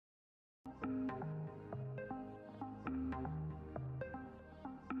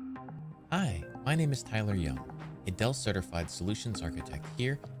Hi, my name is Tyler Young, a Dell Certified Solutions Architect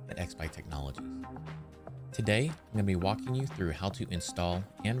here at xByte Technologies. Today, I'm going to be walking you through how to install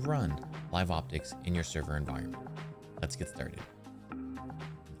and run LiveOptics in your server environment. Let's get started.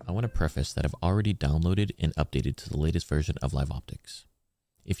 I want to preface that I've already downloaded and updated to the latest version of LiveOptics.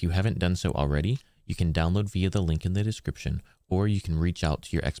 If you haven't done so already, you can download via the link in the description, or you can reach out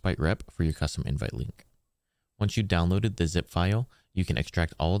to your xByte rep for your custom invite link. Once you downloaded the zip file, you can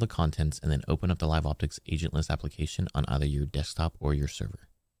extract all of the contents and then open up the LiveOptics agentless application on either your desktop or your server.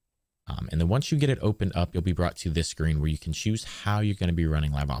 And then once you get it opened up, you'll be brought to this screen where you can choose how you're going to be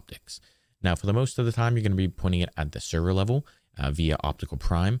running LiveOptics. Now, for the most of the time, you're going to be pointing it at the server level via Optical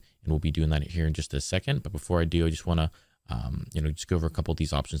Prime, and we'll be doing that here in just a second. But before I do, I just want to just go over a couple of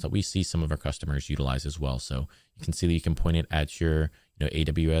these options that we see some of our customers utilize as well. So you can see that you can point it at your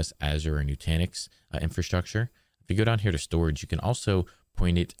AWS, Azure, or Nutanix infrastructure. If you go down here to storage, you can also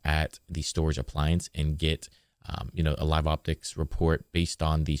point it at the storage appliance and get a LiveOptics report based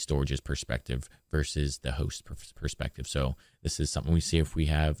on the storage's perspective versus the host perspective. So this is something we see if we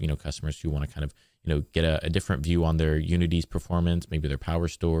have customers who want to kind of get a different view on their Unity's performance, maybe their Power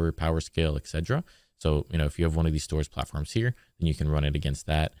Store, Power Scale, etc. So if you have one of these storage platforms here, then you can run it against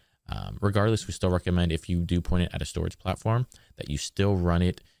that. Regardless, we still recommend if you do point it at a storage platform that you still run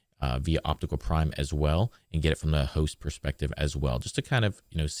it via Optical Prime as well and get it from the host perspective as well, just to kind of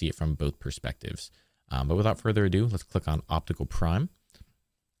see it from both perspectives. But without further ado, let's click on Optical Prime.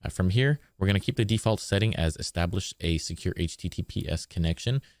 From here, we're going to keep the default setting as establish a secure HTTPS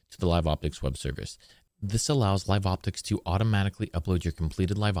connection to the LiveOptics web service. This allows LiveOptics to automatically upload your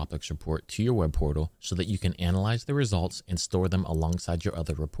completed LiveOptics report to your web portal so that you can analyze the results and store them alongside your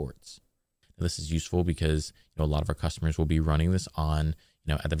other reports. Now, this is useful because a lot of our customers will be running this on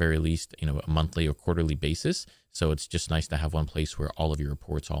at the very least a monthly or quarterly basis. So it's just nice to have one place where all of your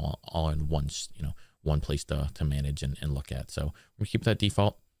reports all in one place to manage and look at. So we'll keep that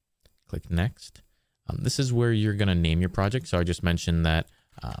default. Click next. This is where you're going to name your project. So I just mentioned that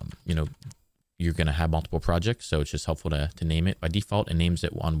you're going to have multiple projects, so it's just helpful to name it. By default, it names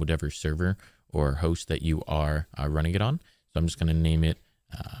it on whatever server or host that you are running it on. So I'm just going to name it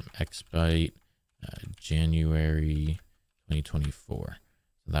xByte January 2024.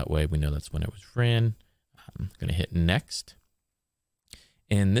 So that way we know that's when it was ran. I'm going to hit next.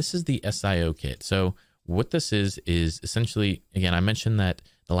 And this is the SIO kit. So what this is essentially, again, I mentioned that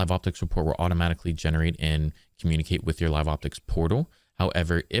the LiveOptics report will automatically generate and communicate with your LiveOptics portal.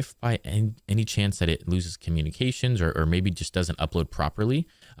 However, if by any chance that it loses communications or maybe just doesn't upload properly,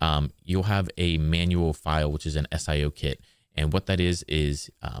 you'll have a manual file, which is an SIO kit. And what that is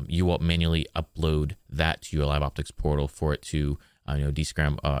you will manually upload that to your LiveOptics portal for it to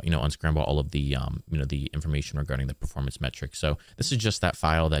unscramble all of the the information regarding the performance metrics. So this is just that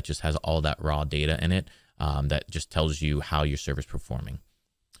file that just has all that raw data in it that just tells you how your server is performing.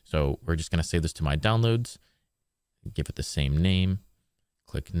 So we're just going to save this to my downloads, give it the same name.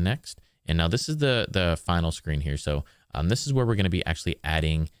 Click next. And now this is the final screen here. So this is where we're going to be actually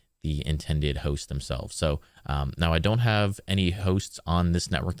adding the intended hosts themselves. So now I don't have any hosts on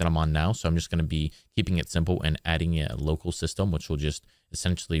this network that I'm on now. So I'm just going to be keeping it simple and adding a local system, which will just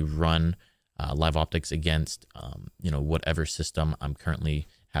essentially run LiveOptics against, whatever system I'm currently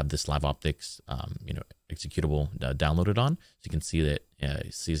have this LiveOptics, executable downloaded on. So you can see that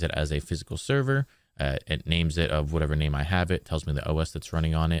it sees it as a physical server. It names it of whatever name I have it, tells me the OS that's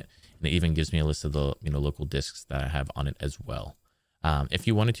running on it, and it even gives me a list of the local disks that I have on it as well. If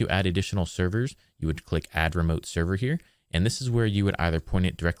you wanted to add additional servers, you would click Add Remote Server here, and this is where you would either point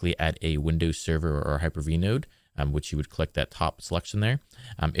it directly at a Windows server or a Hyper-V node, which you would click that top selection there.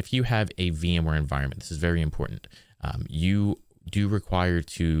 If you have a VMware environment, this is very important. You do require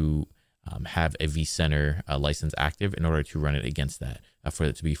to have a vCenter license active in order to run it against that for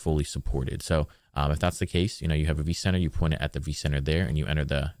it to be fully supported. So if that's the case, you have a vCenter, you point it at the vCenter there and you enter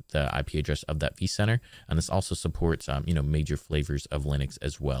the IP address of that vCenter. And this also supports, major flavors of Linux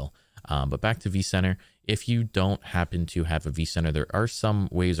as well. But back to vCenter, if you don't happen to have a vCenter, there are some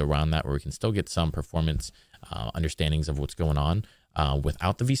ways around that where we can still get some performance understandings of what's going on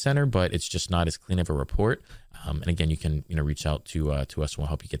without the vCenter, but it's just not as clean of a report. And again, you can reach out to us and we'll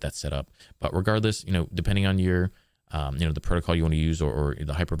help you get that set up. But regardless, depending on your the protocol you want to use or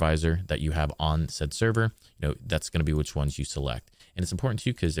the hypervisor that you have on said server, that's going to be which ones you select. And it's important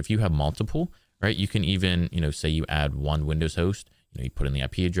too, because if you have multiple, right, you can even, say you add one Windows host, you put in the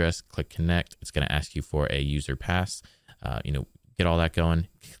IP address, click connect. It's going to ask you for a user pass, get all that going,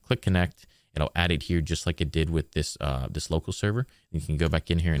 click connect. it'll add it here just like it did with this this local server. You can go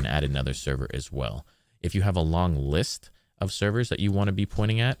back in here and add another server as well. If you have a long list of servers that you want to be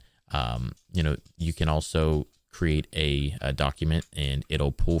pointing at, you know, you can also create a document, and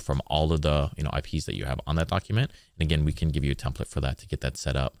it'll pull from all of the, you know, IPs that you have on that document. And again, we can give you a template for that to get that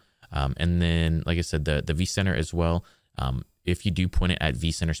set up. And then, like I said, the vCenter as well. If you do point it at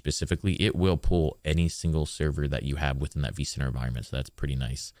vCenter specifically, it will pull any single server that you have within that vCenter environment. So that's pretty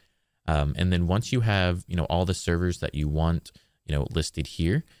nice. And then once you have, you know, all the servers that you want, you know, listed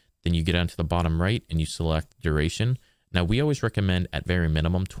here, then you get down to the bottom right and you select duration. Now, we always recommend at very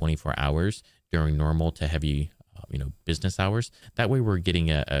minimum 24 hours during normal to heavy, you know, business hours. That way we're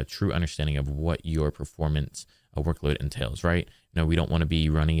getting a true understanding of what your performance workload entails, right? You know, we don't want to be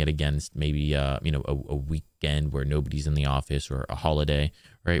running it against maybe, you know, a weekend where nobody's in the office or a holiday,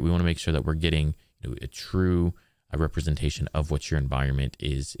 right? We want to make sure that we're getting, you know, a true representation of what your environment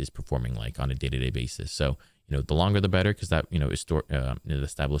is performing like on a day-to-day basis. So, you know, the longer the better, because that, you know, it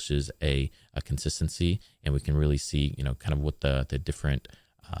establishes a consistency, and we can really see, you know, kind of what the different,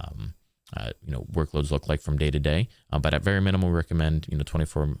 you know, workloads look like from day to day. But at very minimum, we recommend, you know,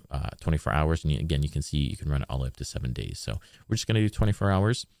 24 hours. And again, you can see you can run it all the way up to 7 days. So we're just going to do 24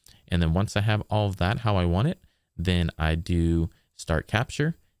 hours. And then once I have all of that, how I want it, then I do start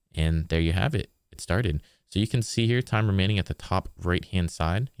capture, and there you have it. It started. So you can see here time remaining at the top right-hand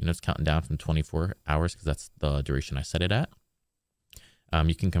side. You know, it's counting down from 24 hours because that's the duration I set it at.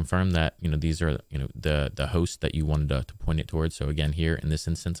 You can confirm that, you know, these are, you know, the host that you wanted to point it towards. So again, here in this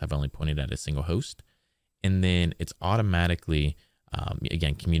instance, I've only pointed at a single host, and then it's automatically,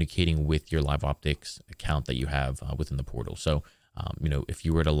 again, communicating with your LiveOptics account that you have within the portal. So, you know, if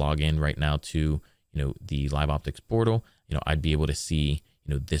you were to log in right now to, you know, the LiveOptics portal, you know, I'd be able to see,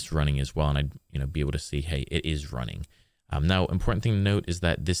 you know, this running as well. And I'd, you know, be able to see, hey, it is running. Now, important thing to note is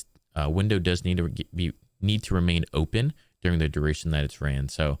that this window does need to remain open during the duration that it's ran.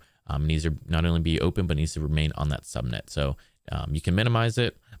 So it needs to not only be open, but needs to remain on that subnet. So you can minimize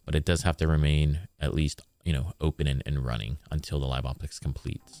it, but it does have to remain at least, you know, open and running until the LiveOptics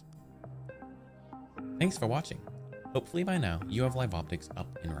completes. Thanks for watching. Hopefully by now you have LiveOptics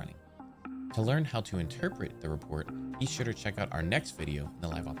up and running. To learn how to interpret the report, be sure to check out our next video in the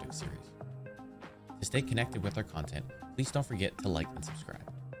LiveOptics series. To stay connected with our content, please don't forget to like and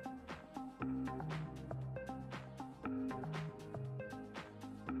subscribe.